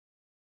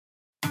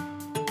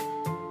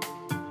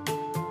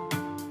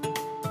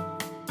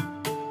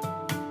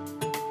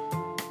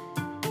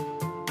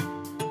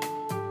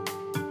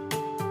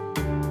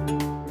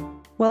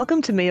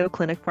Welcome to Mayo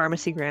Clinic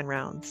Pharmacy Grand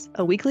Rounds,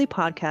 a weekly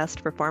podcast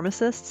for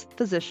pharmacists,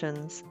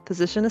 physicians,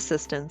 physician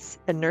assistants,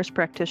 and nurse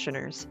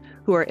practitioners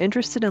who are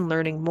interested in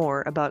learning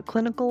more about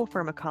clinical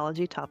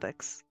pharmacology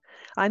topics.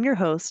 I'm your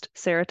host,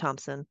 Sarah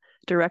Thompson,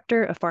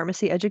 Director of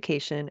Pharmacy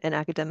Education and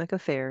Academic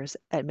Affairs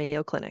at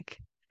Mayo Clinic.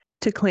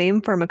 To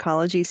claim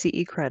pharmacology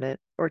CE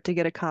credit or to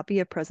get a copy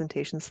of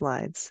presentation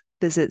slides,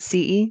 visit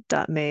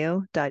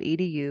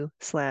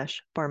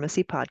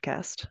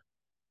ce.mayo.edu/pharmacypodcast.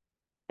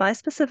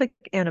 Bispecific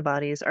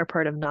antibodies are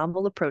part of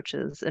novel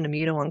approaches in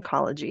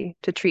immuno-oncology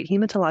to treat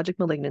hematologic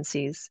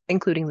malignancies,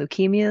 including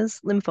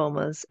leukemias,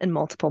 lymphomas, and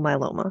multiple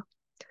myeloma.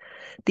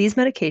 These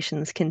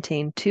medications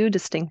contain two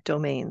distinct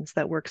domains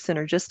that work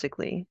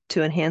synergistically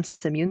to enhance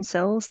immune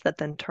cells that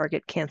then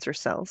target cancer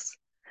cells.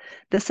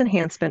 This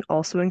enhancement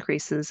also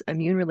increases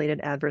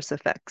immune-related adverse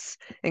effects,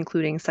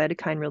 including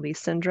cytokine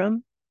release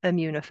syndrome,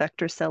 immune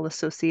effector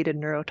cell-associated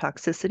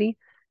neurotoxicity,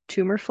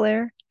 tumor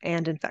flare,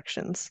 and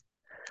infections.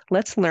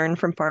 Let's learn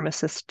from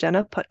pharmacist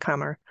Jenna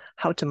Puttkamer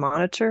how to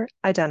monitor,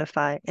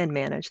 identify, and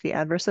manage the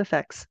adverse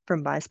effects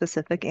from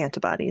bispecific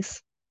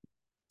antibodies.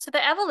 So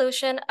the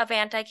evolution of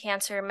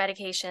anti-cancer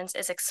medications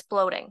is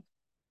exploding.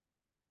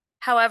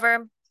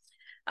 However,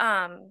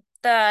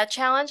 the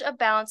challenge of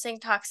balancing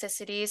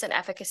toxicities and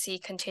efficacy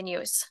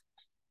continues.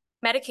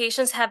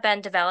 Medications have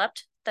been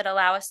developed that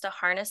allow us to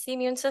harness the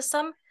immune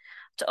system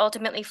to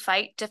ultimately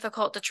fight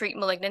difficult to treat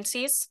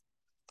malignancies.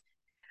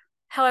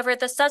 However,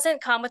 this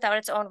doesn't come without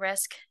its own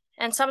risk,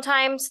 and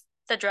sometimes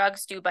the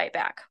drugs do bite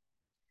back.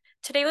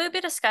 Today, we'll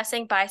be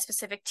discussing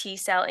bispecific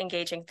T-cell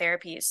engaging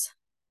therapies.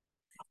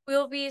 We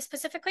will be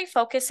specifically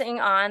focusing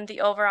on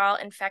the overall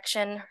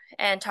infection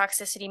and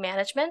toxicity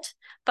management.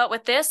 But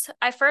with this,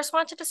 I first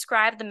want to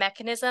describe the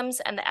mechanisms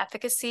and the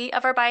efficacy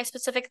of our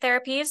bispecific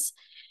therapies,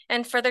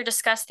 and further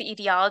discuss the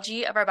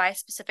etiology of our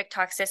bispecific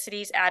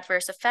toxicities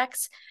adverse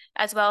effects,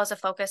 as well as a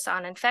focus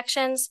on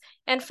infections.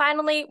 And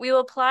finally, we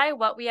will apply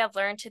what we have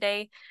learned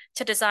today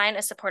to design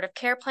a supportive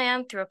care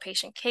plan through a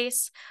patient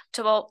case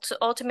to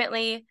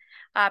ultimately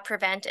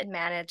prevent and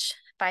manage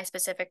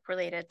bispecific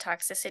related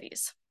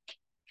toxicities.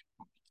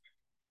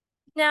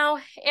 Now,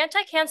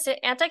 anti-cancer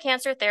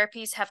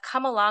therapies have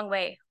come a long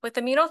way, with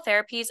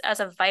immunotherapies as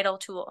a vital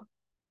tool.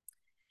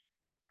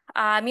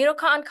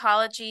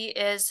 Immuno-oncology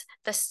is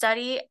the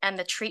study and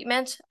the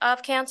treatment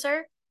of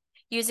cancer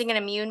using an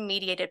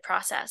immune-mediated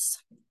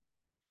process.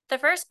 The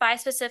first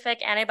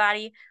bispecific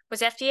antibody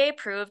was FDA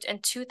approved in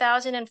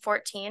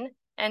 2014,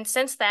 and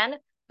since then,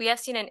 we have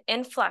seen an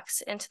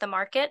influx into the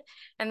market,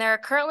 and there are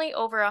currently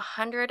over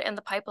 100 in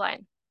the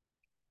pipeline.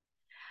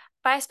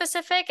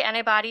 Bispecific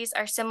antibodies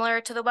are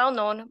similar to the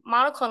well-known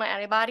monoclonal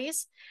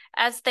antibodies,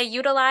 as they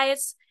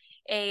utilize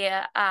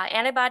a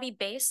antibody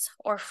base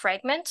or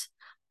fragment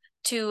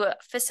to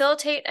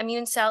facilitate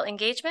immune cell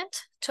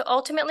engagement to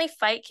ultimately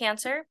fight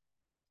cancer.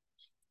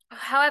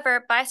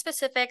 However,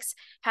 bispecifics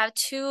have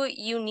two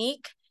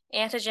unique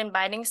antigen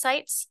binding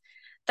sites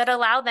that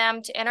allow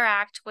them to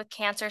interact with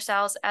cancer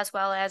cells as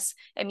well as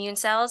immune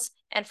cells.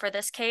 And for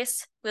this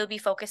case, we'll be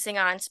focusing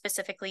on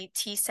specifically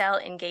T-cell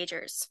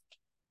engagers.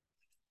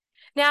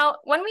 Now,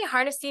 when we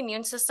harness the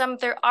immune system,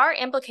 there are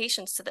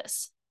implications to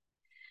this.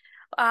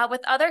 With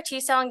other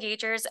T-cell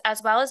engagers,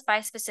 as well as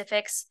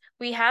bispecifics,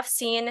 we have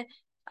seen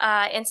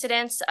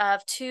incidents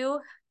of two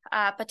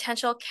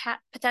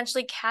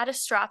potentially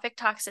catastrophic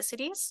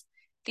toxicities.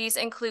 These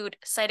include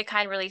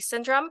cytokine release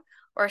syndrome,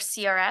 or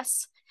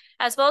CRS,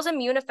 as well as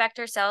immune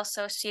effector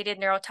cell-associated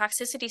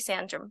neurotoxicity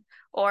syndrome,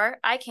 or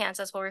ICANS,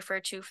 as we'll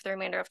refer to for the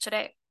remainder of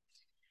today.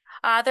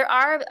 There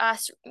are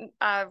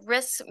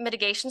risk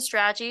mitigation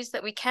strategies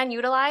that we can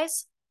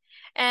utilize.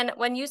 And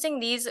when using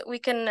these, we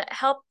can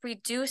help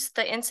reduce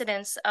the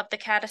incidence of the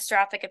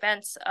catastrophic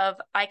events of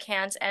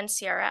ICANS and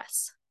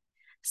CRS.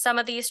 Some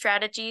of these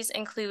strategies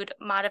include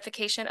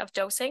modification of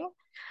dosing,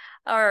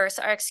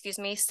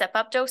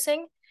 step-up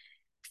dosing.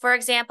 For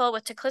example,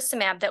 with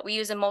teclistamab that we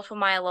use in multiple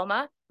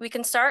myeloma, we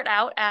can start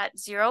out at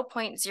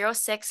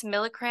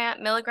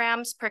 0.06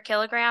 milligrams per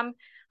kilogram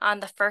on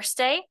the first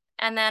day.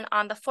 And then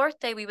on the fourth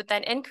day, we would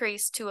then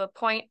increase to a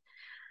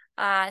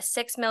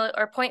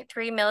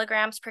 0.3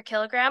 milligrams per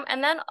kilogram.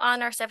 And then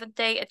on our seventh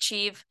day,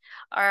 achieve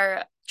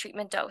our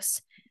treatment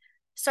dose.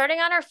 Starting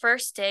on our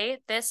first day,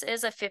 this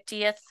is a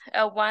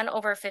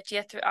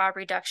 1/50th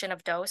reduction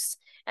of dose.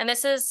 And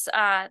this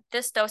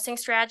dosing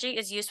strategy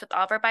is used with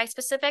all of our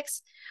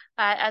bispecifics,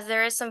 as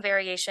there is some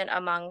variation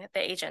among the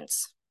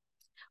agents.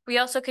 We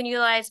also can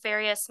utilize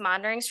various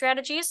monitoring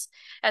strategies,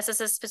 as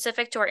this is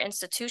specific to our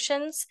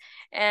institutions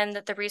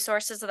and the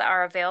resources that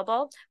are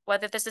available,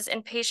 whether this is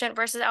inpatient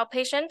versus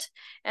outpatient,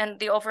 and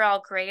the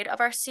overall grade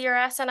of our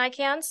CRS and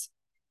ICANS.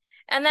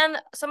 And then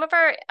some of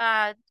our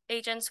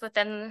agents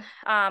within,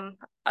 some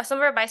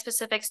of our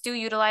bispecifics do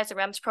utilize the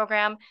REMS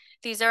program.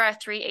 These are our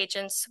three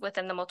agents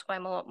within the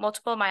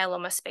multiple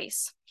myeloma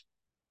space.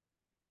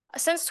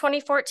 Since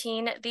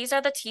 2014, these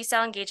are the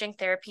T-cell engaging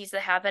therapies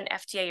that have been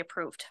FDA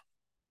approved.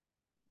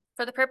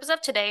 For the purpose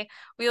of today,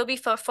 we will be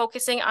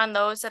focusing on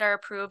those that are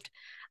approved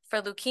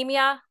for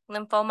leukemia,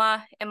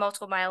 lymphoma, and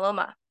multiple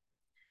myeloma.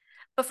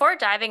 Before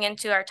diving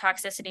into our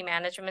toxicity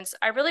managements,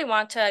 I really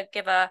want to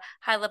give a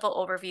high-level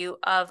overview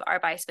of our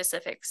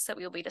bispecifics that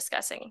we will be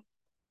discussing.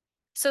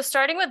 So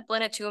starting with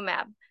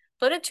blinatumomab.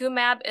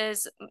 Blinatumomab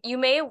is, you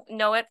may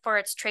know it for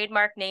its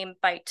trademark name,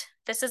 BITE.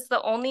 This is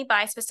the only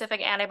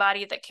bispecific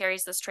antibody that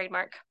carries this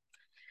trademark.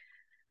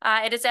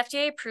 It is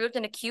FDA approved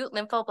in acute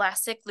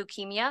lymphoblastic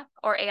leukemia,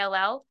 or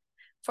ALL,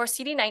 for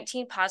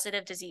CD19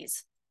 positive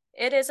disease.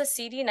 It is a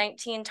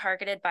CD19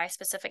 targeted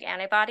bispecific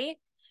antibody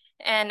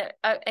and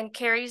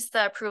carries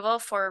the approval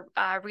for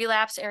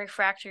relapse and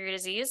refractory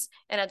disease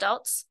in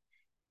adults.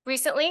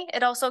 Recently,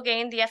 it also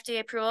gained the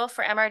FDA approval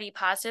for MRD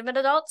positive in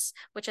adults,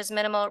 which is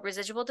minimal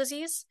residual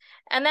disease.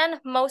 And then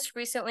most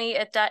recently,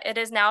 it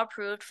is now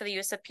approved for the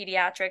use of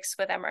pediatrics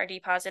with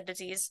MRD positive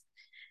disease.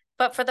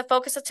 But for the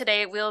focus of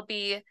today, we'll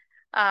be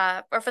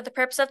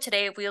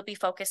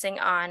focusing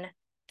on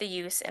the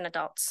use in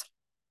adults.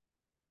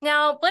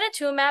 Now,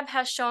 blinatumomab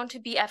has shown to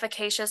be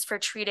efficacious for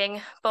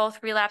treating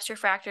both relapse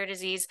refractory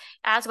disease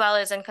as well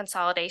as in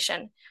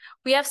consolidation.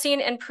 We have seen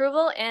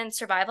improvement in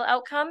survival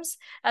outcomes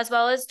as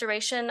well as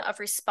duration of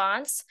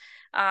response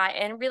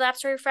in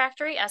relapse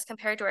refractory as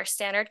compared to our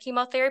standard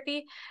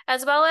chemotherapy,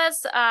 as well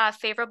as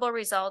favorable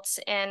results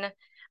in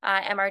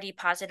MRD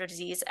positive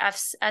disease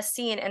as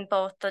seen in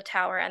both the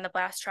TOWER and the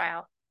BLAST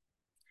trial.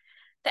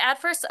 The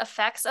adverse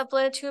effects of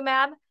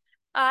blinatumomab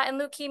in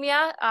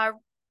leukemia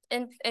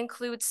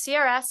include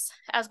CRS,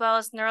 as well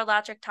as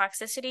neurologic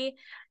toxicity,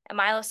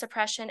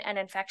 myelosuppression, and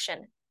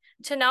infection.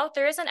 To note,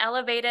 there is an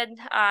elevated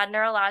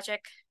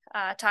neurologic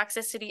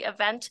toxicity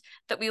event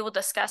that we will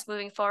discuss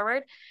moving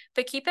forward,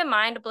 but keep in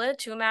mind,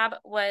 blinatumomab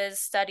was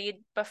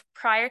studied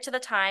prior to the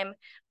time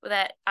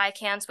that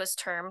ICANS was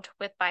termed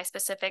with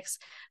bispecifics.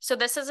 So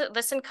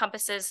this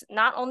encompasses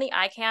not only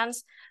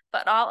ICANS,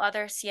 but all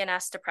other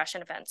CNS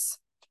depression events.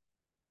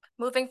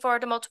 Moving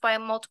forward to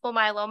multiple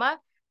myeloma,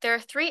 there are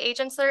 3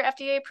 agents that are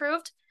FDA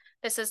approved.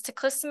 This is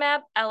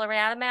teclistamab,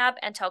 elranatamab,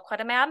 and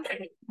talquetamab.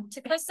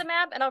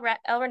 Teclistamab and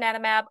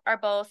elranatamab are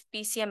both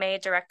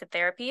BCMA-directed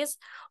therapies,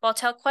 while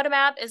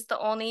talquetamab is the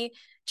only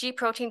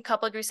G-protein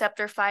coupled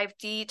receptor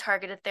 5D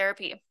targeted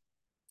therapy.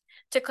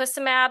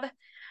 Teclistamab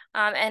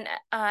and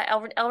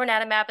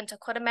elranatamab and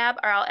talquetamab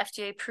are all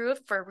FDA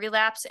approved for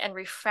relapse and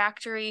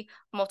refractory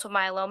multiple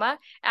myeloma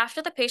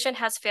after the patient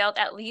has failed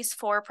at least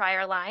 4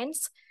 prior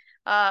lines.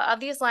 Of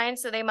these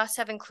lines, they must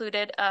have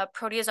included a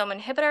proteasome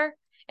inhibitor,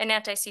 an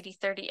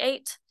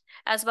anti-CD38,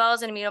 as well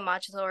as an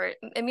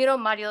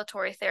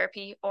immunomodulatory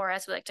therapy, or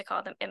as we like to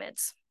call them,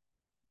 IMiDs.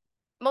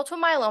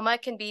 Multiple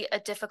myeloma can be a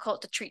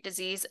difficult to treat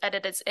disease as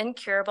it is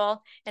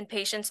incurable and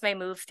patients may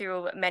move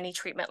through many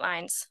treatment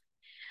lines.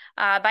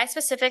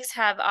 Bispecifics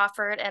have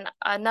offered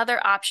another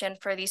option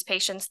for these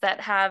patients that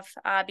have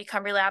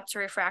become relapsed or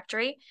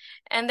refractory,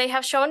 and they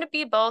have shown to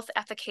be both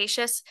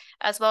efficacious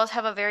as well as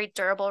have a very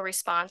durable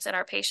response in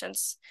our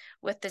patients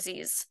with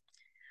disease.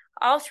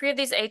 All 3 of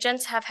these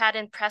agents have had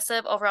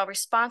impressive overall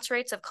response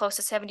rates of close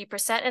to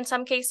 70% in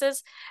some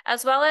cases,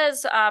 as well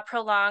as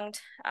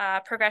prolonged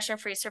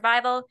progression-free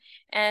survival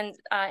and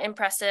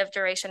impressive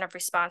duration of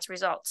response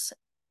results.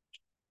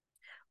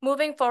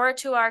 Moving forward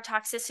to our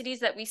toxicities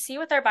that we see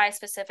with our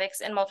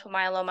bispecifics in multiple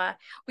myeloma,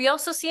 we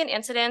also see an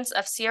incidence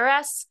of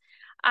CRS,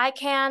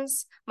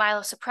 ICANS,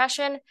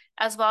 myelosuppression,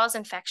 as well as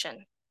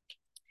infection.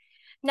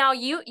 Now,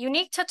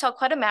 unique to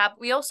talquetamab,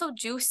 we also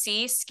do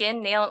see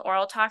skin, nail, and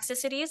oral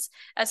toxicities,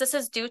 as this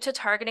is due to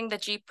targeting the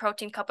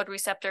G-protein coupled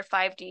receptor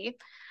 5D,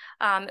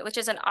 which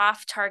is an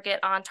off-target,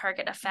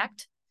 on-target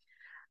effect.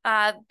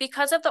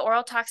 Because of the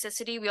oral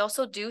toxicity, we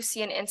also do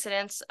see an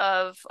incidence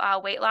of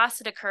weight loss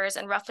that occurs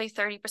in roughly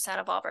 30%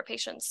 of all of our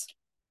patients.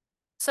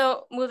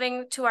 So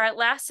moving to our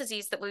last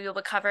disease that we will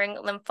be covering,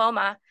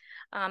 lymphoma,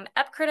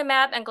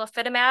 epcoritamab and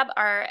glofitamab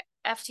are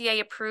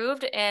FDA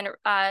approved in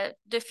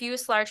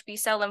diffuse large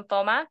B-cell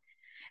lymphoma.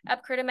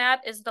 Epcoritamab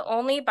is the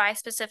only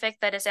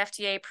bispecific that is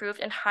FDA approved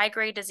in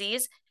high-grade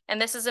disease,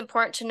 and this is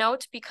important to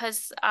note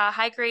because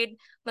high-grade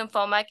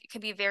lymphoma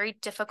can be very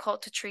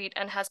difficult to treat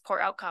and has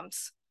poor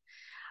outcomes.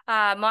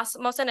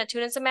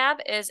 Mosunetuzumab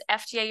is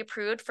FDA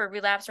approved for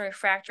relapsed and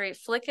refractory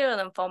follicular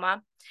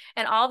lymphoma,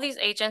 and all of these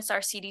agents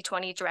are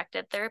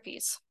CD20-directed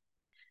therapies.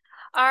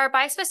 Our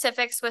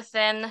bispecifics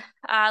within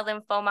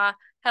lymphoma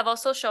have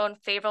also shown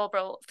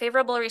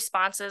favorable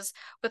responses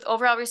with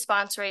overall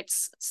response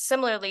rates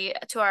similarly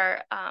to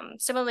our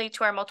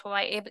multiple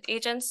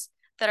agents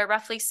that are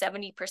roughly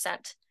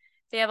 70%.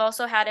 They have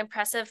also had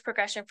impressive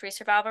progression-free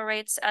survival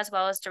rates as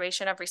well as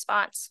duration of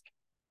response.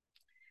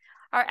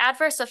 Our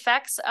adverse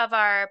effects of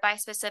our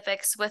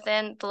bispecifics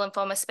within the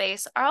lymphoma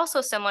space are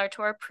also similar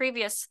to our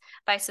previous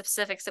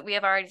bispecifics that we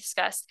have already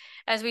discussed,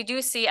 as we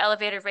do see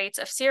elevated rates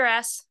of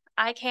CRS,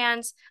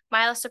 ICANS,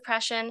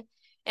 myelosuppression,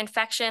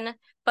 infection,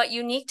 but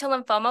unique to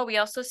lymphoma, we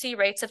also see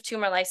rates of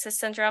tumor lysis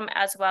syndrome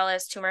as well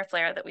as tumor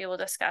flare that we will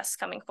discuss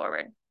coming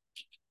forward.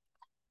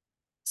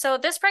 So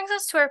this brings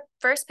us to our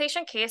first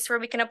patient case where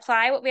we can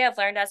apply what we have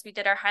learned as we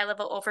did our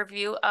high-level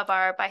overview of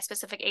our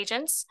bispecific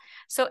agents.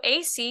 So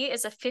AC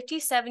is a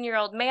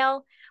 57-year-old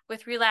male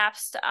with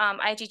relapsed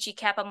IgG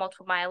kappa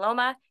multiple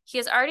myeloma. He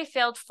has already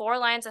failed 4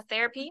 lines of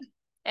therapy.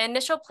 An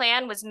initial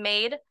plan was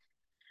made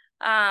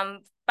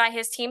by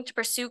his team to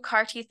pursue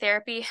CAR T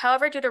therapy.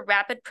 However, due to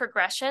rapid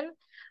progression,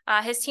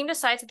 his team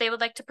decides that they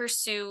would like to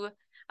pursue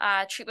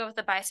treatment with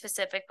the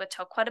bispecific with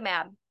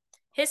talquetamab.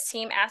 His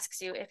team asks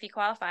you if he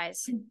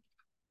qualifies.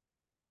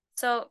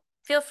 So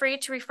feel free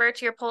to refer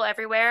to your poll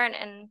everywhere.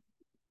 And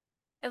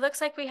it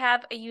looks like we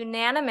have a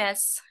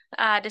unanimous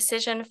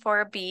decision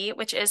for B,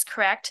 which is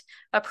correct.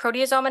 A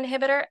proteasome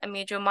inhibitor,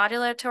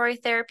 immunomodulatory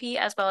therapy,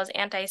 as well as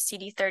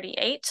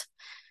anti-CD38.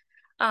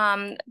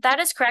 That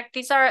is correct.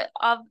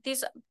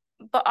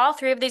 But all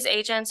 3 of these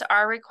agents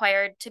are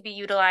required to be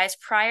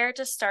utilized prior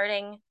to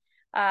starting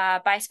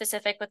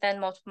bispecific within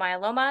multiple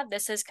myeloma.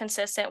 This is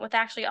consistent with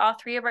actually all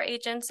 3 of our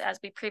agents, as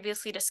we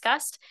previously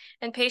discussed,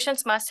 and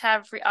patients must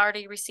have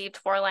already received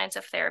 4 lines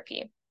of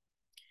therapy.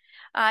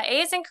 A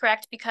is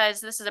incorrect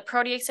because this is a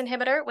protease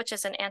inhibitor, which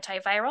is an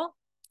antiviral.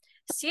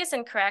 C is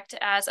incorrect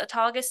as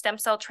autologous stem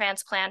cell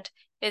transplant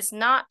is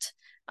not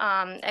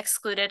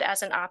excluded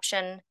as an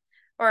option,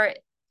 or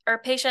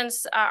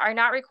patients are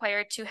not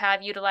required to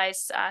have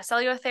utilized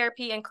cellular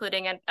therapy,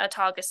 including an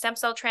autologous stem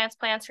cell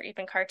transplants or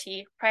even CAR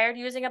T prior to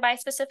using a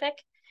bispecific.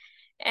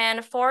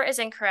 And D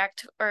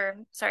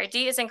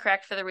is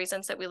incorrect for the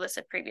reasons that we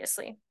listed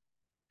previously.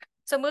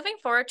 So moving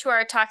forward to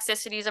our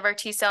toxicities of our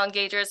T-cell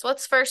engagers,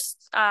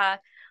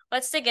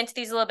 let's dig into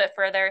these a little bit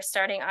further,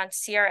 starting on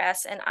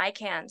CRS and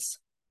ICANS.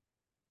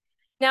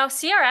 Now,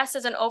 CRS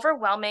is an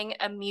overwhelming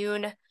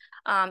immune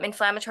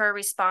inflammatory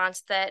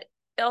response that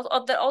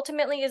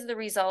ultimately is the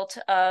result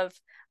of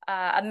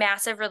a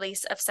massive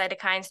release of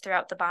cytokines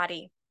throughout the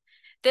body.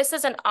 This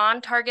is an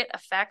on-target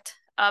effect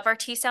of our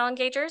T-cell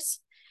engagers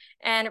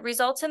and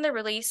results in the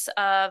release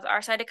of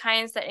our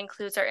cytokines that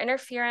includes our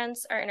interferons,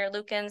 our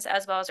interleukins,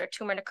 as well as our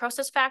tumor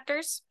necrosis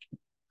factors.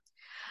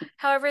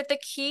 However, the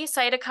key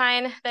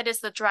cytokine that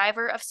is the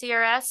driver of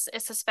CRS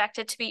is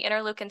suspected to be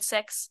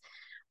interleukin-6.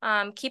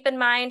 Keep in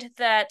mind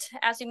that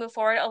as we move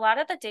forward, a lot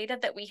of the data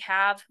that we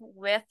have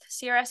with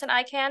CRS and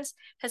ICANS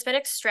has been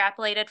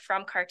extrapolated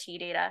from CAR T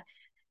data.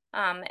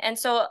 And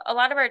so a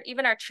lot of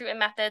even our treatment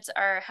methods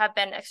have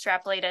been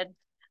extrapolated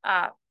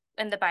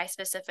in the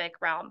bispecific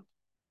realm.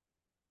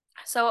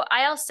 So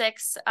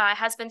IL-6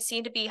 has been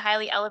seen to be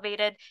highly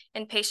elevated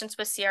in patients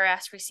with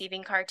CRS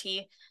receiving CAR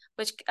T,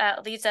 which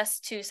leads us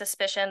to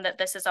suspicion that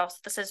this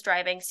is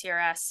driving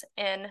CRS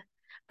in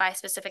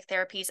bispecific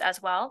therapies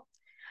as well.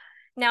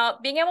 Now,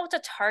 being able to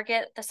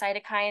target the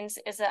cytokines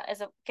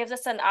gives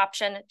us an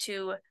option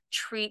to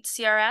treat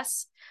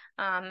CRS.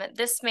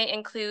 This may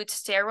include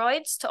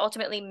steroids to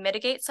ultimately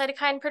mitigate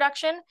cytokine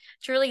production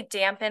to really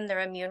dampen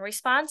their immune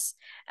response,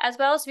 as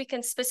well as we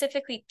can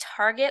specifically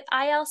target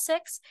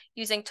IL-6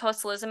 using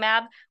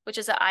tocilizumab, which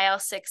is an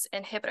IL-6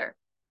 inhibitor.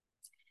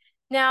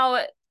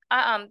 Now,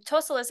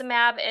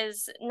 tocilizumab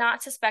is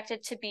not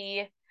suspected to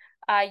be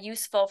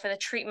useful for the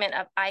treatment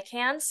of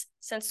ICANS,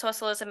 since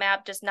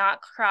tocilizumab does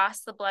not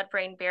cross the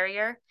blood-brain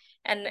barrier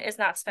and is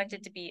not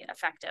expected to be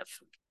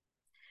effective.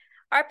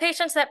 Our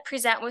patients that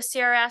present with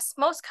CRS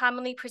most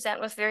commonly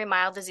present with very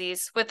mild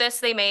disease. With this,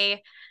 they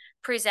may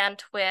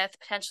present with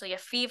potentially a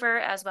fever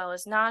as well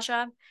as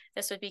nausea.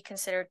 This would be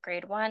considered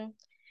grade 1.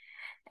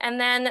 And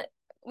then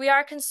we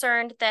are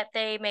concerned that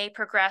they may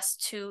progress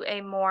to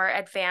a more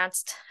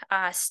advanced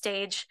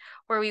stage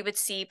where we would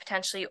see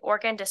potentially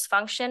organ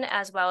dysfunction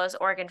as well as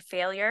organ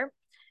failure.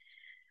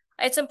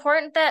 It's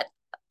important that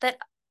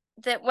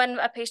when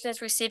a patient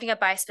is receiving a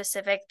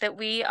bispecific, that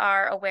we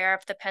are aware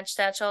of the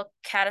potential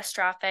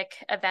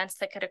catastrophic events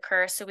that could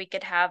occur so we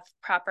could have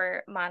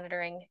proper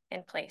monitoring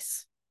in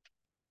place.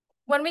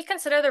 When we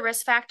consider the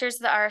risk factors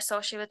that are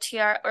associated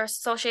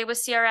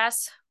with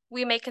CRS,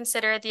 we may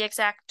consider the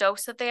exact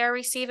dose that they are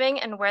receiving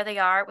and where they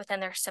are within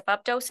their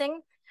SIP-up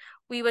dosing.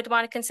 We would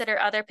want to consider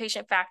other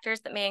patient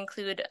factors that may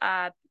include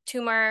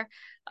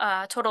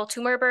total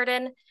tumor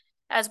burden,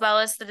 as well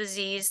as the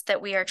disease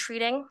that we are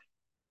treating,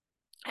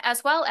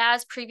 as well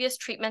as previous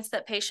treatments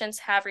that patients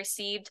have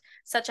received,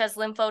 such as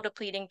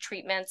lymphodepleting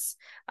treatments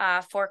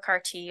for CAR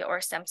T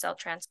or stem cell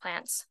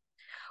transplants.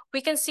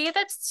 We can see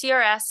that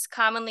CRS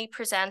commonly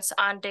presents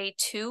on day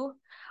 2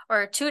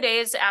 or 2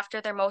 days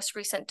after their most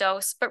recent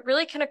dose, but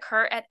really can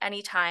occur at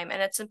any time.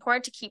 And it's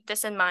important to keep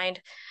this in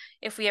mind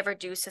if we ever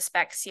do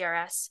suspect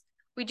CRS.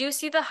 We do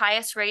see the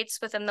highest rates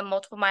within the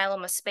multiple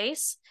myeloma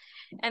space,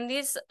 and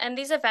these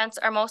events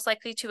are most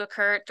likely to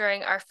occur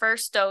during our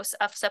first dose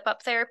of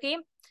SIP-up therapy.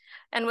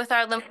 And with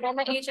our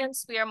lymphoma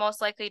agents, we are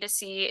most likely to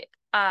see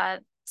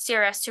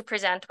CRS to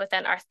present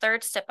within our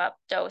 3rd SIP-up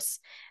dose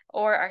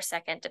or our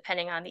 2nd,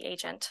 depending on the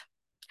agent.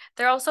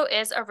 There also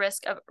is a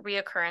risk of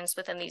reoccurrence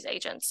within these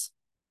agents.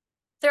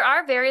 There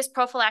are various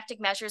prophylactic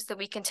measures that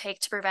we can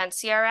take to prevent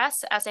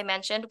CRS. As I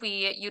mentioned,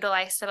 we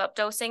utilize SIP-up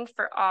dosing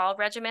for all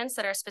regimens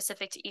that are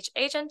specific to each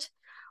agent.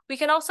 We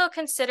can also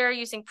consider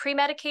using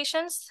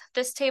pre-medications.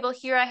 This table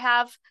here I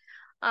have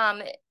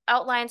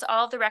outlines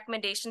all of the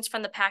recommendations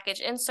from the package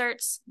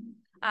inserts.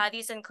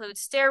 These include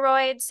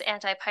steroids,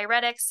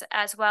 antipyretics,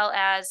 as well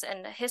as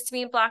an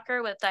histamine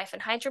blocker with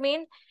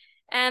diphenhydramine.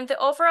 And the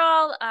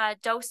overall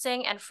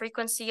dosing and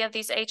frequency of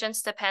these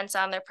agents depends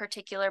on their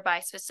particular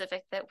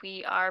bispecific that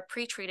we are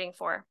pre-treating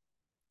for.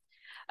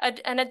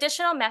 An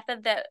additional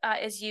method that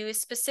is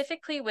used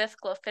specifically with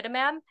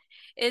glofitamab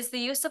is the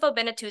use of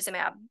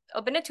obinutuzumab.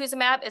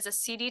 Obinutuzumab is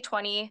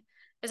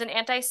an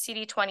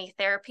anti-CD20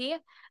 therapy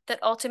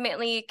that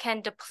ultimately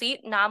can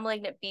deplete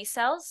non-malignant B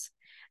cells,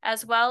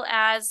 as well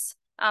as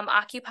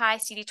occupy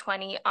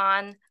CD20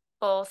 on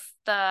both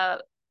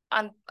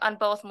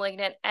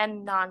malignant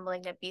and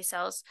non-malignant B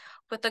cells,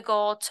 with the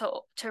goal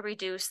to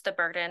reduce the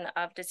burden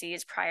of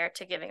disease prior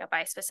to giving a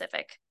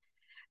bispecific.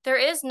 There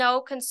is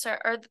no concern,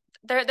 or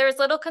there's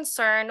little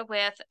concern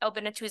with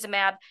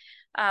obinutuzumab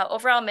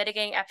overall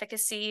mitigating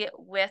efficacy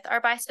with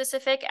our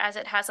bispecific, as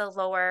it has a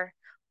lower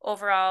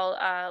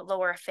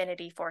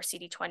affinity for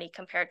CD20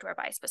 compared to our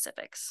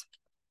bispecifics.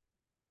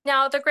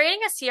 Now, the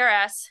grading of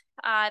CRS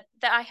that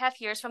I have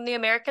here is from the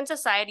American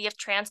Society of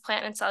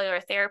Transplant and Cellular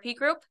Therapy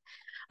group.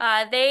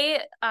 They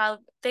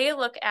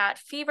look at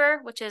fever,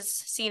 which is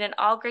seen in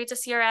all grades of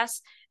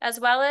CRS, as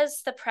well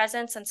as the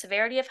presence and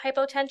severity of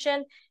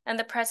hypotension and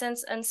the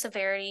presence and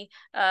severity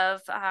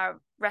of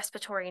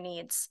respiratory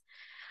needs.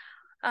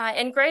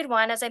 In grade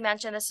 1, as I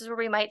mentioned, this is where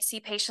we might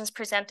see patients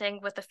presenting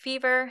with a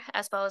fever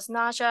as well as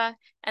nausea,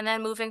 and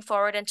then moving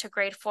forward into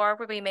grade 4,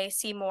 where we may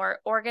see more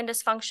organ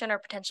dysfunction or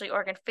potentially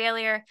organ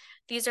failure.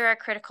 These are our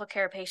critical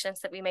care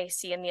patients that we may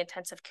see in the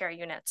intensive care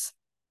units.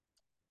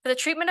 For the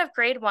treatment of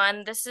grade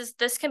 1,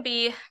 this can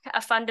be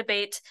a fun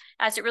debate,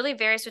 as it really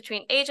varies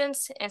between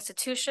agents,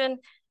 institution,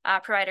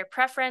 provider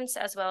preference,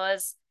 as well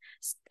as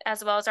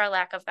our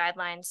lack of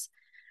guidelines.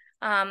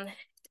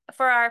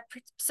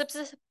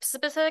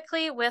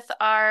 Specifically with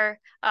our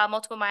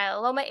multiple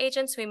myeloma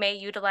agents, we may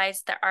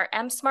utilize our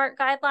MSMART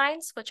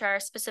guidelines, which are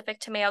specific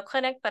to Mayo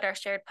Clinic but are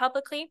shared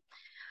publicly.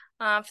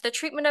 For the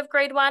treatment of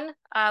grade 1,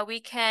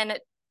 we can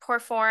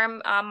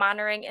perform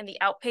monitoring in the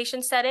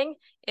outpatient setting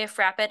if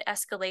rapid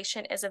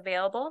escalation is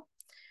available.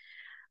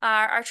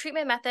 Our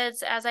treatment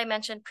methods, as I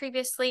mentioned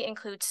previously,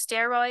 include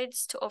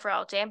steroids to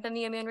overall dampen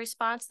the immune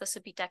response. This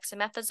would be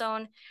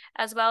dexamethasone,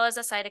 as well as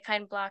a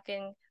cytokine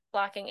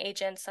blocking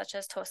agents such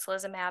as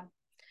tocilizumab.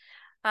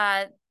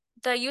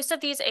 The use of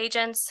these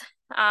agents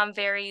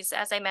varies,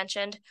 as I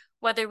mentioned,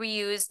 whether we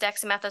use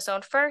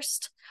dexamethasone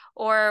first,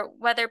 or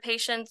whether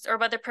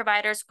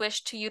providers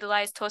wish to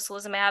utilize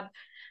tocilizumab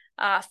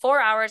 4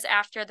 hours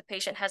after the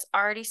patient has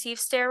already received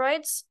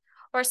steroids,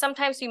 or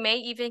sometimes we may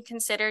even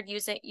consider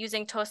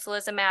using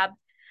tocilizumab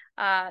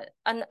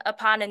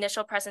upon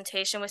initial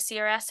presentation with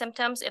CRS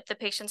symptoms if the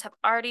patients have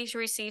already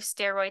received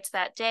steroids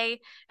that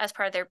day as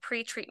part of their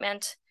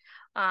pre-treatment,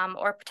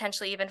 or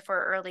potentially even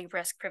for early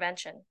risk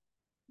prevention.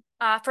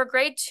 For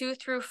grade 2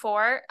 through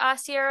 4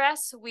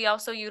 CRS, we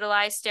also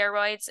utilize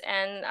steroids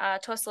and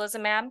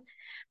tocilizumab,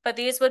 but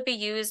these would be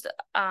used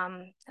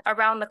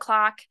around the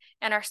clock,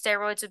 and our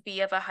steroids would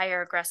be of a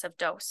higher aggressive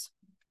dose.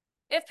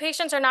 If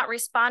patients are not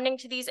responding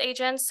to these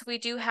agents, we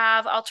do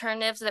have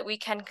alternatives that we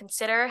can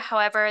consider.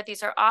 However,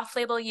 these are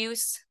off-label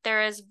use.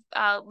 There is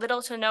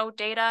little to no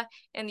data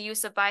in the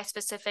use of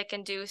bispecific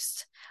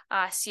induced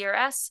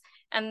CRS,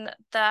 and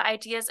the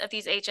ideas of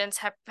these agents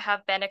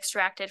have been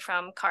extracted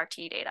from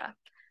CAR-T data.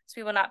 So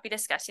we will not be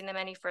discussing them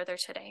any further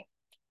today.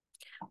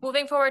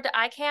 Moving forward to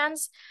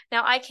ICANS.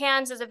 Now,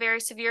 ICANS is a very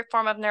severe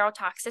form of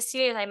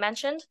neurotoxicity, as I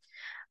mentioned.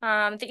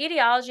 The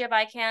etiology of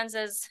ICANS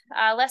is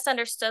less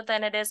understood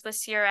than it is with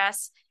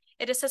CRS.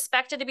 It is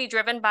suspected to be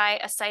driven by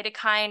a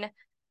cytokine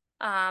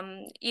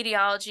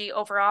etiology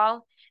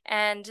overall.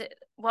 And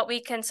what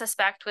we can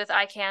suspect with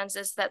ICANS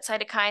is that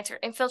cytokines are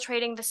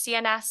infiltrating the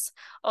CNS,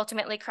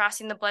 ultimately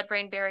crossing the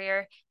blood-brain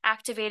barrier,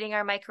 activating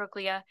our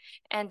microglia,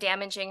 and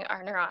damaging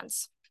our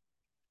neurons.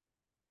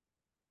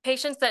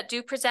 Patients that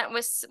do present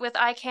with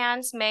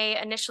ICANS may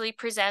initially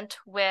present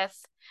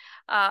with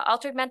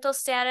altered mental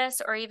status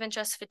or even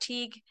just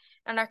fatigue,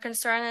 and our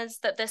concern is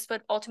that this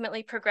would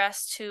ultimately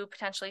progress to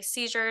potentially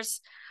seizures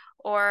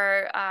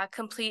or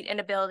complete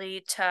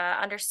inability to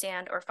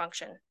understand or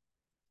function.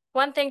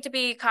 One thing to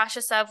be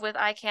cautious of with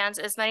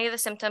ICANS is many of the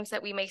symptoms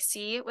that we may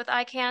see with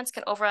ICANS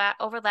can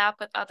overlap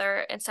with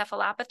other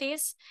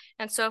encephalopathies.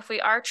 And so if we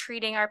are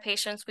treating our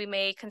patients, we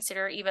may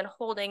consider even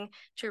holding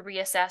to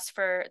reassess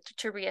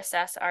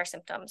our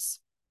symptoms.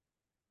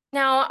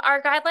 Now,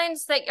 our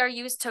guidelines that are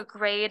used to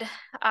grade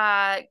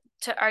ICANS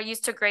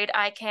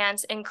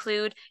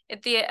include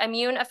the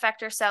immune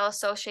effector cell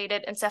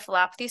associated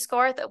encephalopathy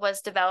score that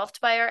was developed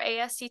by our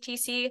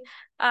ASCTC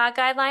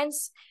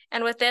guidelines.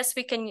 And with this,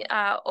 we can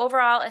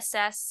overall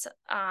assess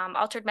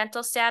altered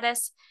mental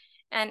status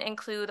and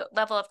include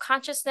level of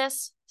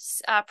consciousness,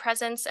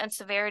 presence and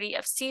severity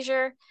of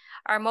seizure,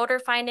 our motor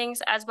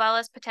findings, as well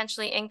as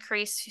potentially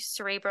increased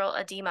cerebral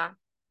edema.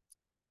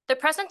 The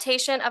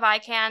presentation of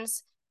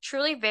ICANS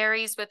truly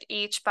varies with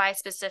each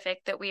bispecific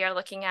that we are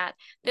looking at.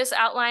 This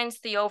outlines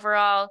the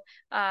overall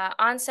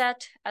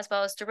onset as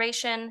well as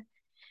duration.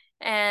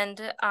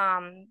 and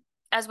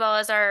as well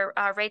as our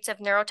rates of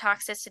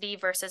neurotoxicity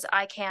versus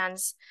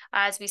ICANS,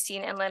 as we've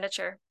seen in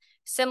literature.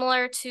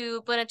 Similar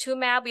to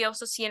blinatumomab, we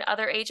also see in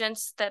other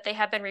agents that they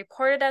have been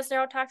reported as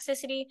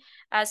neurotoxicity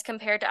as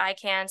compared to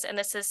ICANS, and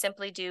this is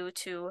simply due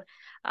to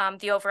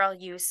the overall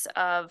use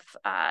of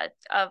our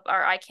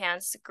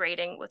ICANS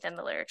grading within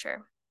the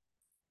literature.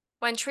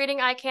 When treating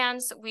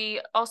ICANS,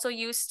 we also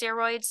use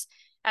steroids.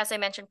 As I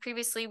mentioned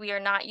previously, we are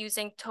not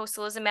using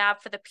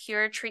tocilizumab for the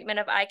pure treatment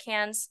of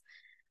ICANS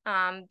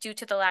due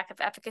to the lack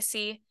of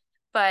efficacy.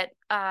 But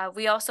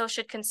we also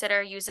should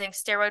consider using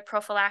steroid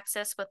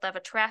prophylaxis with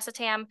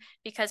levetiracetam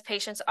because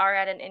patients are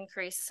at an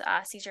increased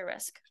seizure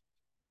risk.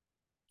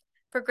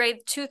 For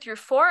grade 2 through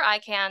 4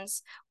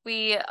 ICANS,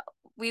 we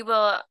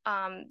will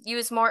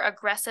use more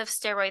aggressive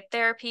steroid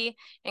therapy,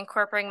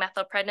 incorporating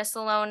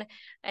methylprednisolone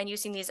and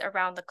using these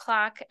around the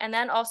clock, and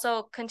then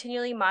also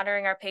continually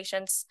monitoring our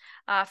patients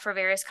for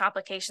various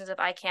complications of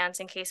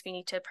ICANS in case we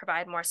need to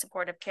provide more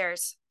supportive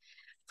cares.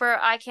 For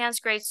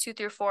ICANS grades 2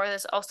 through 4,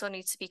 this also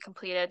needs to be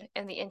completed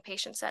in the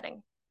inpatient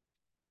setting.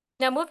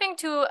 Now, moving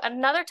to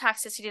another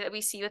toxicity that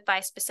we see with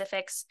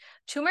bispecifics,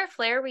 tumor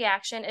flare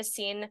reaction is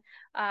seen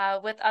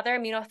with other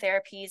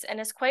immunotherapies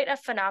and is quite a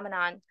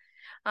phenomenon.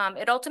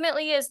 It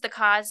ultimately is the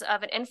cause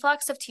of an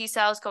influx of T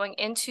cells going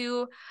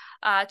into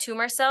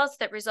tumor cells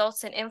that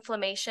results in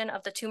inflammation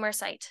of the tumor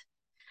site.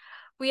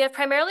 We have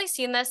primarily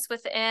seen this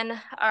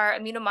within our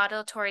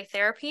immunomodulatory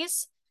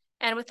therapies.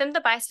 And within the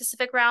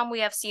bispecific realm,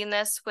 we have seen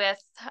this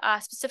with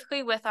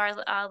specifically with our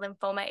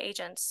lymphoma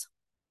agents.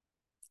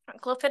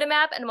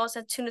 Glofitamab and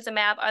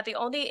mosunetuzumab are the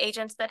only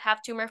agents that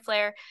have tumor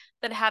flare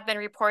that have been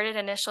reported in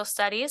initial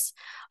studies.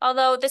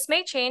 Although this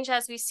may change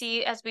as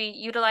we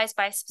utilize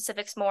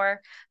bispecifics more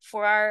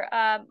for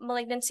our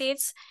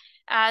malignancies,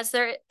 as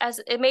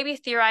it may be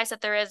theorized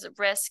that there is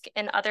risk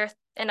in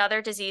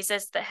other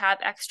diseases that have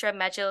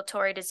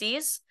extramedullary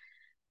disease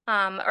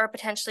or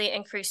potentially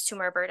increased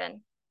tumor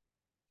burden.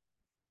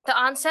 The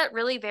onset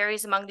really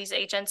varies among these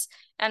agents,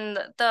 and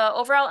the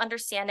overall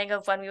understanding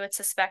of when we would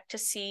suspect to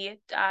see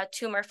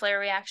tumor flare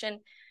reaction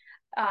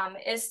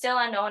is still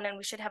unknown, and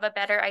we should have a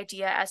better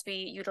idea as we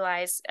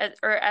utilize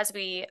or as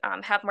we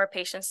have more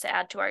patients to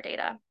add to our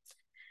data.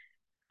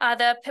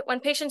 When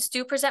patients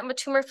do present with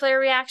tumor flare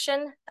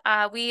reaction,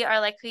 we are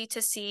likely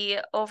to see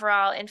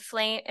overall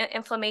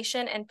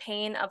inflammation and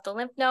pain of the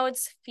lymph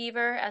nodes,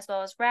 fever, as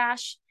well as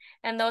rash.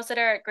 And those that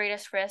are at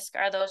greatest risk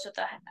are those with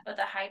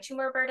a high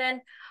tumor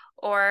burden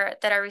or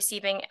that are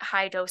receiving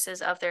high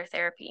doses of their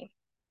therapy.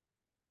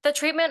 The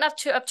treatment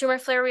of tumor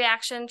flare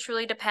reaction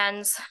truly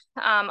depends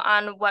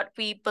on what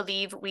we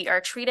believe we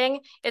are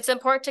treating. It's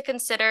important to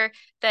consider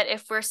that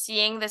if we're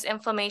seeing this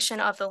inflammation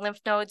of the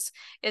lymph nodes,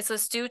 is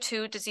this due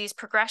to disease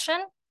progression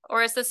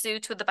or is this due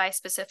to the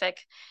bispecific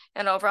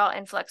and overall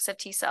influx of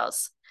T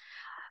cells?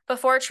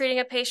 Before treating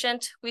a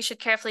patient, we should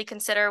carefully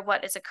consider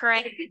what is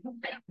occurring.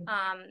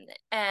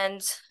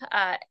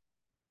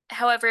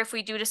 However, if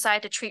we do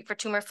decide to treat for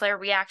tumor flare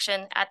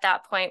reaction, at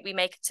that point, we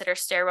may consider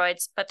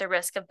steroids, but the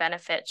risk of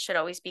benefit should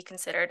always be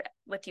considered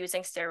with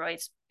using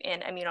steroids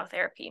in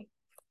immunotherapy.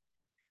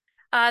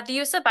 The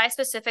use of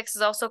bispecifics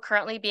is also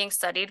currently being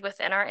studied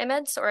within our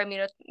IMiDs or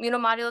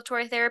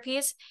immunomodulatory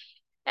therapies.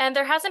 And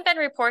there hasn't been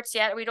reports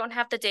yet. We don't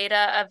have the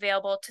data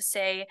available to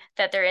say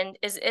that there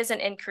is an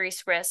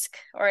increased risk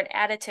or an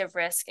additive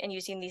risk in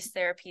using these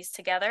therapies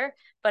together,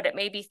 but it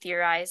may be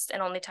theorized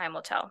and only time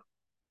will tell.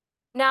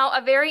 Now,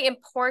 a very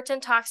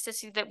important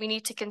toxicity that we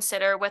need to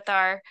consider with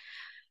our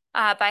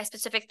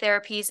bispecific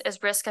therapies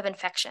is risk of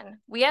infection.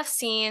 We have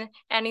seen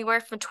anywhere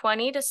from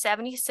 20 to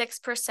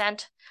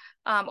 76%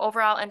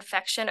 overall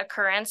infection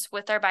occurrence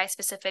with our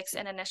bispecifics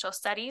in initial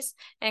studies.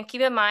 And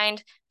keep in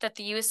mind that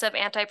the use of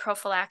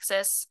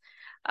antiprophylaxis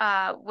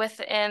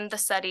within the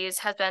studies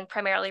has been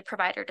primarily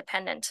provider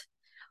dependent.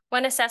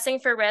 When assessing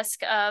for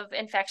risk of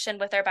infection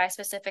with our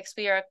bispecifics,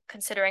 we are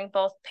considering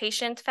both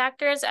patient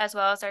factors as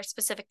well as our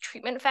specific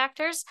treatment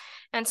factors.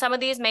 And some of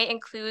these may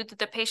include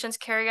the patients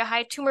carry a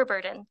high tumor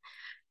burden.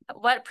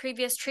 What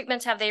previous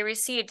treatments have they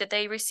received? Did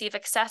they receive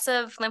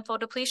excessive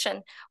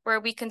lymphodepletion where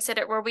we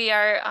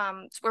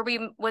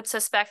would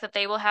suspect that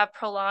they will have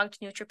prolonged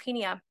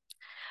neutropenia?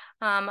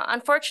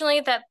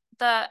 Unfortunately, the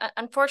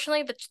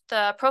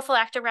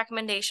prophylactic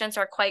recommendations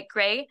are quite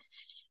gray.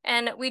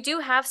 And we do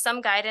have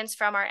some guidance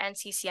from our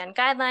NCCN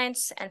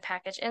guidelines and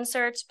package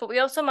inserts, but we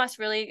also must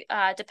really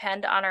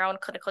depend on our own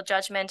clinical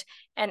judgment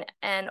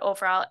and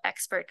overall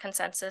expert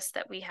consensus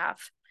that we have.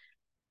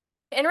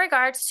 In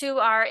regards to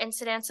our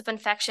incidence of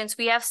infections,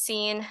 we have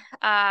seen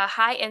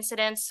high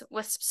incidence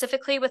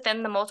specifically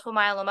within the multiple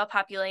myeloma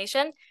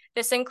population.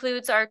 This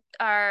includes our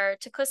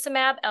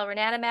teclistamab,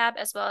 elranatamab,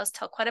 as well as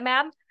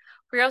talquetamab.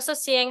 We're also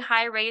seeing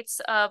high rates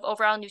of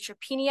overall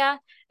neutropenia,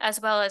 as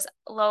well as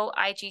low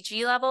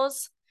IgG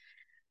levels.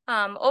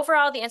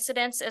 Overall, the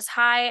incidence is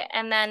high,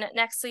 and then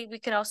nextly, we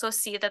can also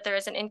see that there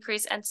is an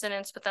increased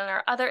incidence within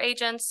our other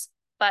agents,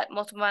 but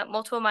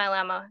multiple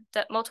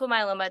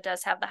myeloma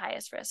does have the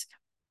highest risk.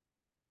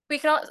 We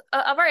can,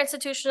 of our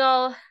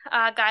institutional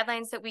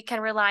guidelines that we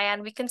can rely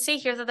on, we can see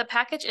here that the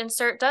package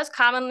insert does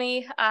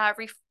commonly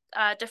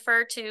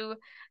defer to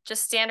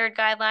just standard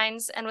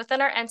guidelines. And within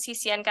our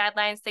NCCN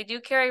guidelines, they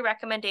do carry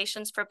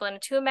recommendations for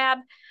blinatumomab,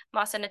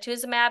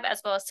 mosunetuzumab,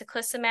 as well as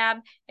teclistamab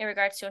in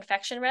regards to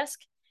infection risk.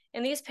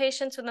 In these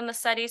patients within the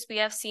studies, we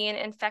have seen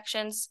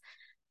infections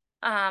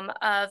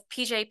of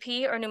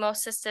PJP or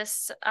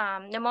pneumocystis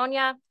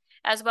pneumonia,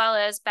 as well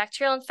as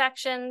bacterial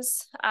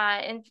infections,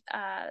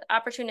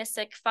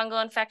 opportunistic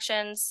fungal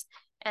infections,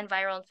 and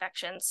viral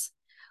infections.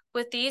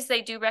 With these,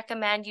 they do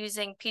recommend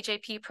using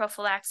PJP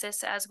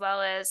prophylaxis as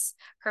well as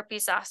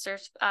herpes zoster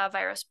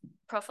virus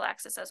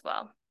prophylaxis as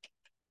well.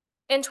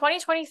 In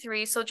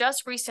 2023, so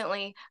just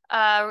recently,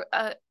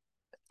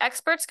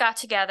 experts got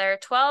together,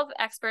 12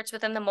 experts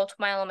within the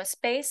multiple myeloma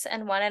space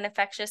and one in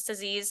infectious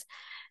disease,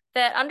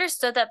 that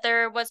understood that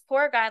there was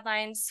poor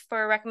guidelines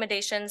for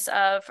recommendations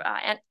of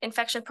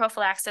infection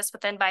prophylaxis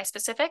within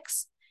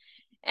bispecifics.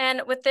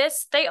 And with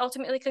this, they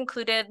ultimately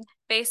concluded,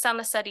 based on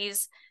the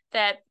studies,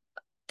 that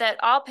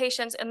all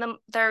patients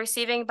that are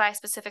receiving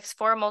bispecifics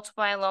for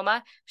multiple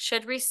myeloma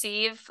should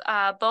receive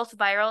both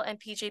viral and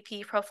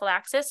PJP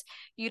prophylaxis,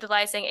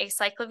 utilizing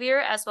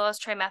acyclovir as well as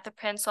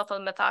trimethoprim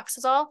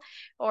sulfamethoxazole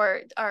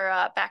or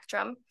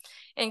Bactrim,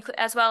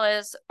 as well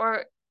as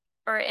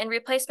or in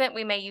replacement,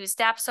 we may use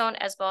dapsone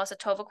as well as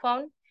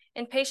atovaquone.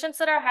 In patients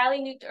that are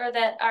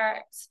that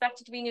are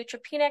suspected to be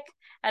neutropenic,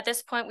 at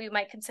this point, we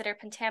might consider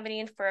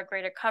pentamidine for a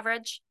greater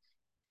coverage.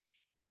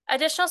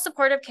 Additional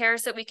supportive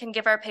cares that we can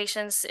give our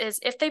patients is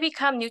if they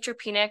become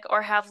neutropenic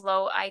or have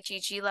low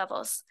IgG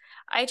levels.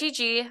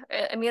 IgG,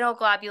 immunogamma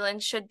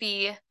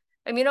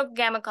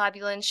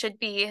globulin should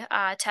be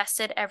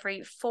tested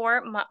every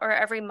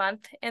every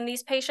month in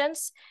these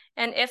patients.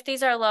 And if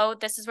these are low,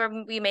 this is where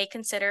we may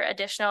consider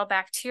additional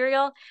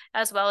bacterial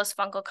as well as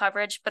fungal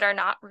coverage, but are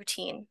not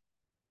routine.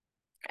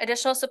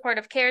 Additional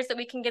supportive cares that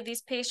we can give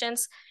these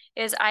patients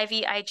is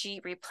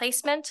IVIG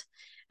replacement,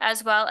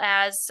 as well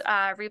as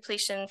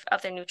repletion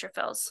of their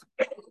neutrophils.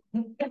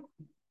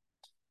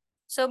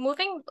 So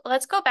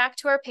let's go back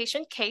to our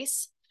patient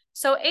case.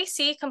 So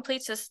AC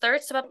completes his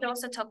third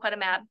suboptimal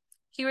talquetamab.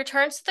 He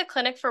returns to the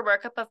clinic for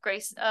workup of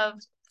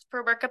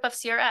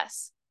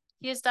CRS.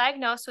 He is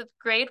diagnosed with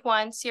grade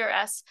 1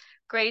 CRS,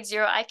 grade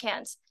 0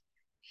 ICANS.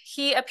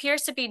 He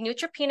appears to be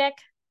neutropenic,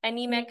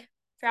 anemic,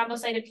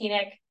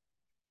 thrombocytopenic,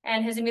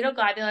 and his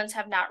immunoglobulins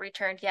have not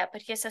returned yet,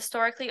 but he has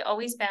historically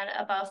always been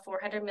above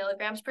 400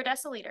 milligrams per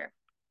deciliter.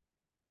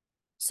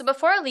 So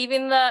before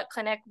leaving the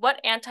clinic,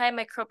 what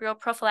antimicrobial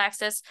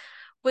prophylaxis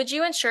would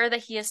you ensure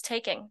that he is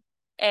taking?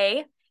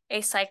 A,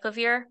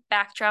 acyclovir,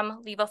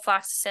 Bactrim,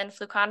 levofloxacin,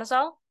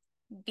 fluconazole.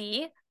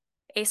 B,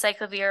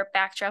 acyclovir,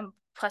 Bactrim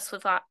plus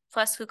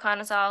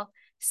fluconazole.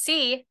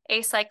 C,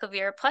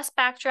 acyclovir plus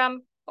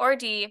Bactrim. Or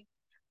D,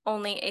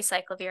 only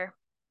acyclovir.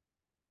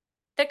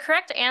 The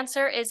correct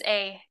answer is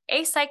A,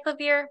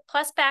 acyclovir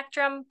plus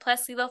Bactrim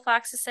plus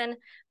levofloxacin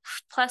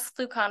plus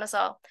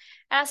fluconazole.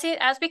 As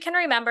we can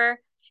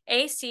remember,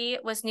 AC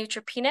was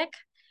neutropenic,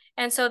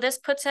 and so this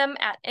puts him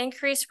at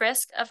increased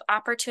risk of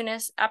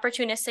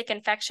opportunistic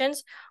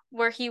infections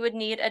where he would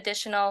need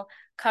additional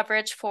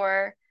coverage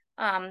for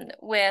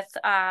with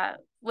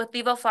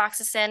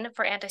levofloxacin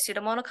for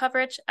anti-pseudomonal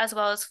coverage, as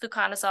well as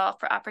fluconazole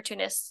for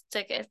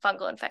opportunistic and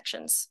fungal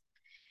infections.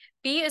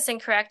 B is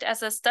incorrect, as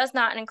this does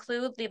not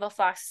include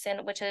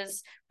levofloxacin, which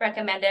is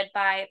recommended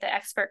by the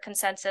expert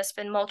consensus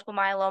in multiple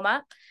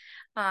myeloma.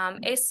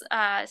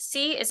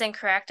 C is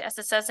incorrect, as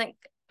this doesn't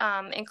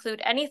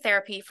include any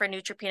therapy for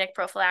neutropenic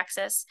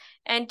prophylaxis.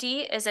 And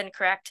D is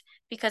incorrect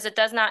because it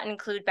does not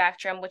include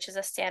Bactrim, which is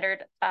a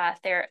standard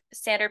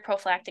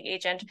prophylactic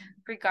agent,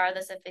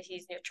 regardless if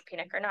he's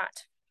neutropenic or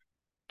not.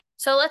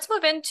 So let's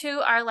move into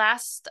our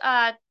last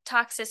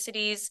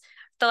toxicities,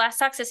 the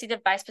last toxicity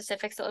of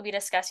bispecifics that we'll be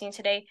discussing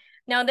today.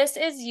 Now, this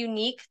is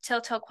unique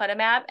to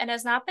talquetamab and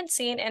has not been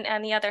seen in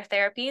any other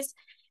therapies.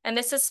 And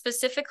this is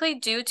specifically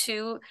due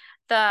to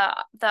the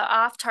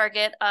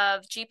off-target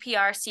of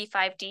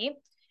GPRC5D.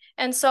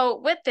 And so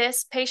with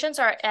this, patients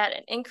are at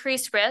an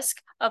increased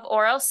risk of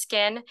oral,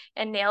 skin,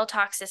 and nail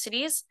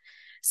toxicities.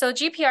 So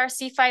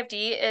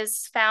GPRC5D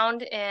is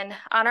found on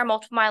our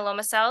multiple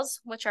myeloma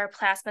cells, which are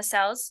plasma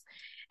cells,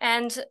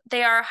 and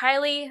they are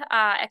highly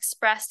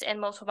expressed in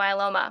multiple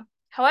myeloma.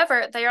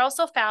 However, they are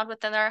also found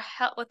within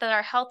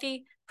our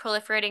healthy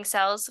proliferating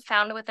cells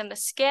found within the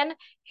skin,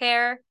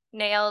 hair,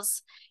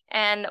 nails,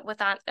 and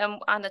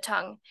on the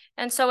tongue.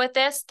 And so with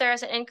this, there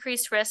is an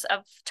increased risk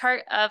of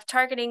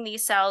targeting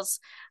these cells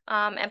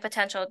and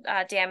potential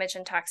damage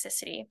and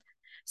toxicity.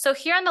 So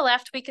here on the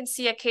left, we can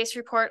see a case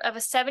report of a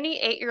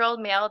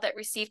 78-year-old male that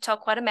received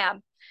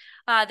talquetamab.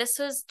 This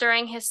was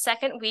during his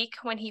second week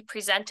when he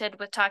presented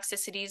with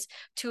toxicities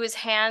to his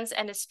hands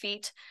and his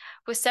feet,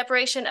 with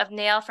separation of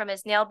nail from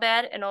his nail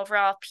bed and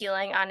overall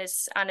peeling on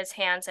his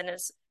hands and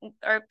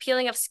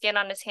peeling of skin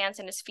on his hands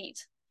and his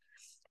feet.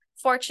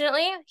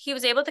 Fortunately, he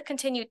was able to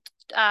continue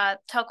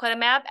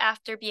talquetamab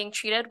after being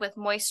treated with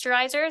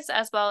moisturizers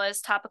as well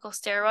as topical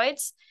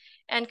steroids,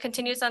 and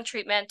continues on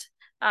treatment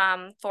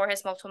for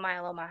his multiple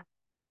myeloma.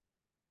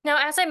 Now,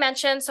 as I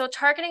mentioned, so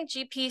targeting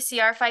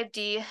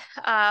GPCR5D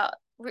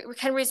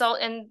can result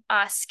in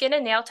skin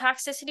and nail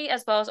toxicity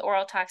as well as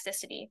oral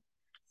toxicity.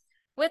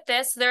 With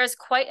this, there is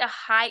quite a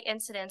high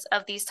incidence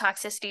of these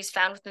toxicities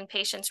found within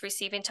patients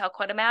receiving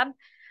talquetamab.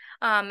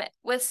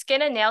 With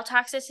skin and nail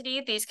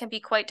toxicity, these can be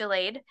quite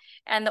delayed,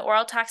 and the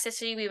oral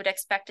toxicity we would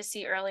expect to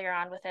see earlier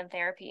on within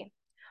therapy.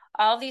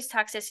 All of these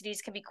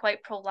toxicities can be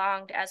quite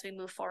prolonged as we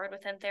move forward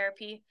within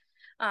therapy,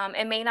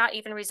 and may not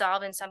even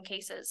resolve in some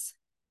cases.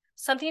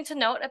 Something to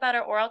note about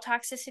our oral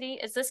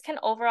toxicity is this can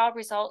overall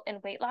result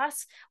in weight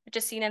loss, which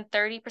is seen in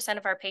 30%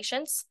 of our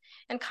patients.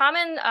 And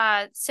common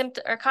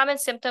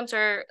symptoms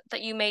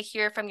that you may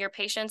hear from your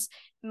patients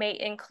may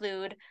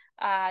include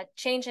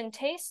change in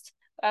taste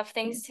of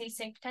things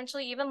tasting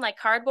potentially even like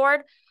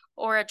cardboard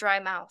or a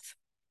dry mouth.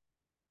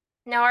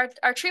 Now,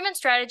 our treatment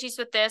strategies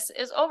with this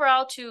is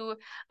overall to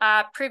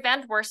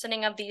prevent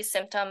worsening of these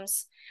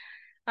symptoms,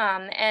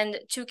 and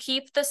to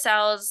keep the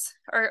cells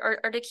or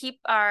to keep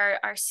our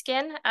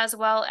skin as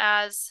well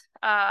as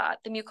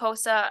the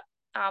mucosa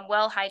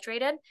well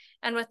hydrated.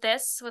 And with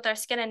our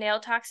skin and nail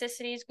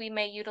toxicities, we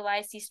may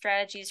utilize these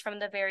strategies from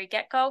the very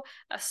get-go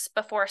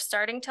before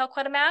starting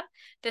talquetamab.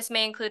 This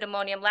may include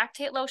ammonium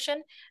lactate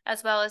lotion,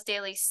 as well as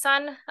daily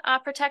sun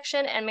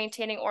protection and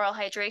maintaining oral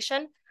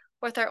hydration.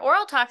 With our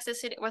oral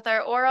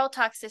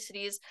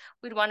toxicities,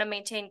 we'd want to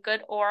maintain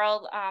good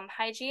oral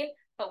hygiene.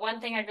 But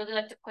one thing I'd really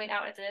like to point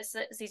out is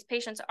these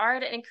patients are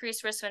at an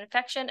increased risk of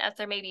infection, as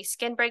there may be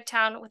skin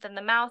breakdown within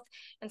the mouth.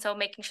 And so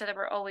making sure that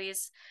we're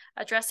always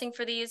addressing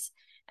for these.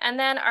 And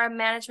then our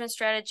management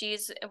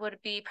strategies would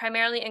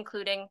primarily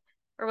include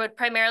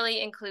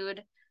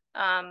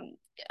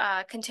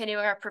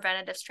continuing our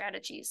preventative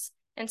strategies.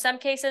 In some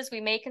cases, we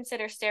may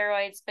consider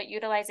steroids, but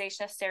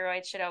utilization of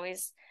steroids should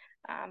always,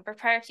 but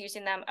prior to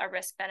using them, a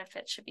risk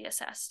benefit should be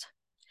assessed.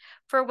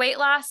 For weight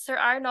loss, there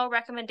are no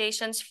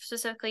recommendations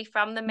specifically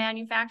from the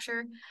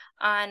manufacturer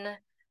on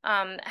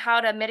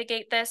how to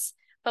mitigate this,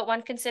 but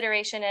one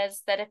consideration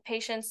is that if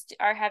patients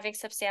are having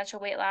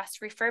substantial weight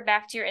loss, refer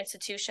back to your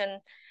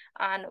institution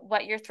on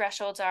what your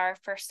thresholds are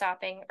for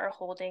stopping or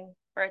holding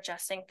or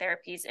adjusting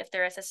therapies if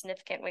there is a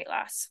significant weight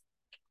loss.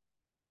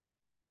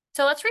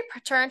 So let's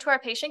return to our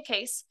patient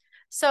case.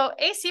 So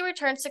AC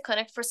returns to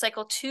clinic for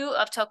cycle 2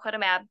 of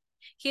talquetamab.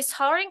 He's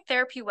tolerating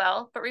therapy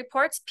well, but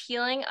reports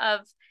peeling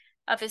of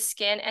his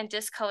skin and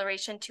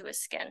discoloration to his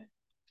skin.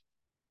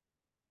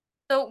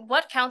 So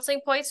what counseling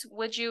points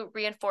would you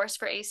reinforce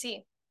for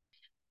AC?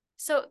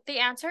 So the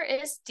answer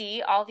is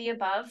D, all the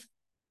above.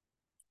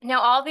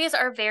 Now, all these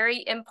are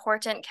very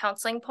important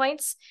counseling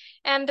points.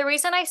 And the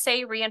reason I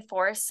say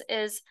reinforce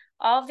is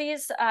all of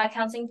these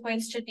counseling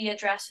points should be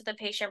addressed with the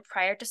patient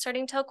prior to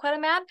starting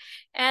talquetamab.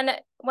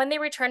 And when they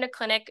return to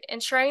clinic,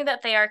 ensuring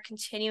that they are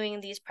continuing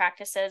these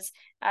practices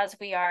as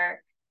we are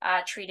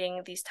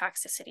treating these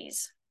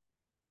toxicities.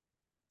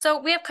 So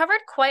we have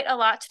covered quite a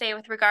lot today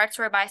with regards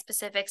to our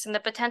bispecifics and the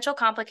potential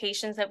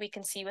complications that we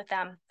can see with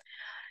them.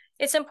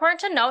 It's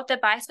important to note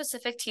that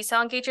bispecific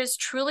T-cell engagers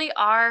truly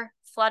are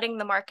flooding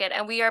the market,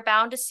 and we are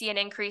bound to see an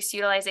increased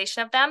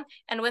utilization of them.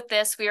 And with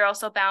this, we are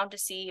also bound to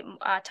see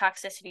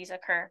toxicities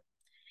occur.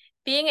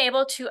 Being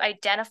able to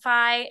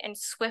identify and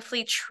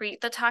swiftly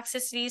treat the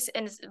toxicities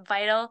is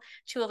vital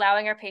to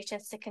allowing our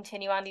patients to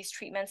continue on these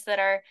treatments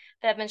that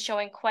have been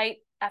showing quite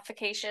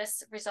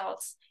efficacious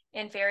results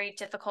in very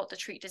difficult to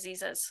treat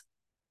diseases.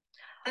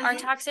 Our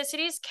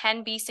toxicities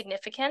can be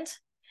significant.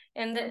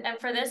 And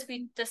for this,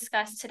 we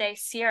discussed today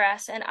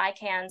CRS and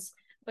ICANS,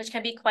 which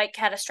can be quite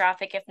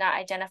catastrophic if not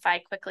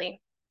identified quickly.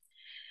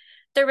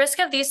 The risk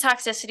of these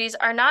toxicities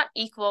are not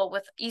equal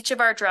with each of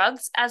our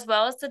drugs, as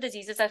well as the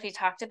diseases that we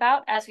talked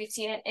about, as we've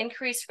seen an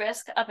increased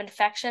risk of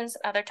infections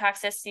and other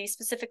toxicities,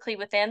 specifically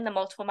within the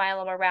multiple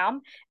myeloma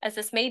realm, as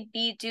this may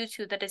be due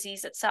to the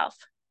disease itself.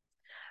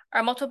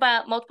 Our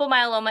multiple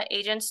myeloma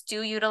agents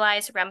do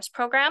utilize REMS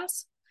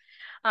programs,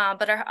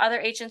 but our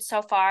other agents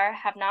so far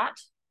have not.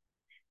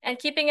 And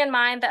keeping in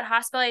mind that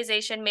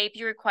hospitalization may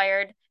be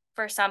required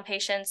for some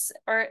patients,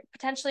 or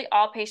potentially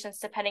all patients,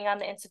 depending on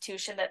the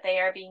institution that they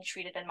are being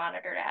treated and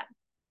monitored at.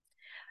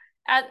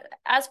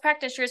 As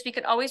practitioners, we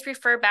can always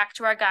refer back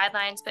to our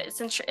guidelines, but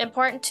it's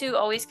important to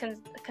always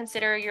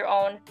consider your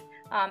own,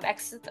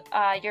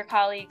 your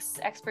colleagues'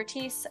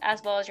 expertise,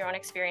 as well as your own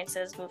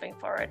experiences moving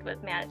forward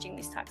with managing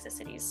these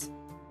toxicities.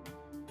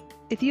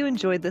 If you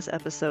enjoyed this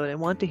episode and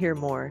want to hear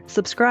more,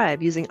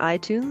 subscribe using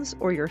iTunes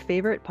or your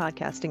favorite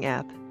podcasting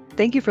app.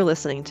 Thank you for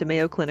listening to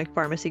Mayo Clinic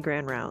Pharmacy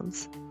Grand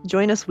Rounds.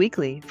 Join us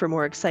weekly for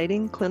more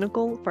exciting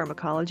clinical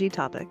pharmacology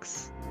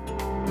topics.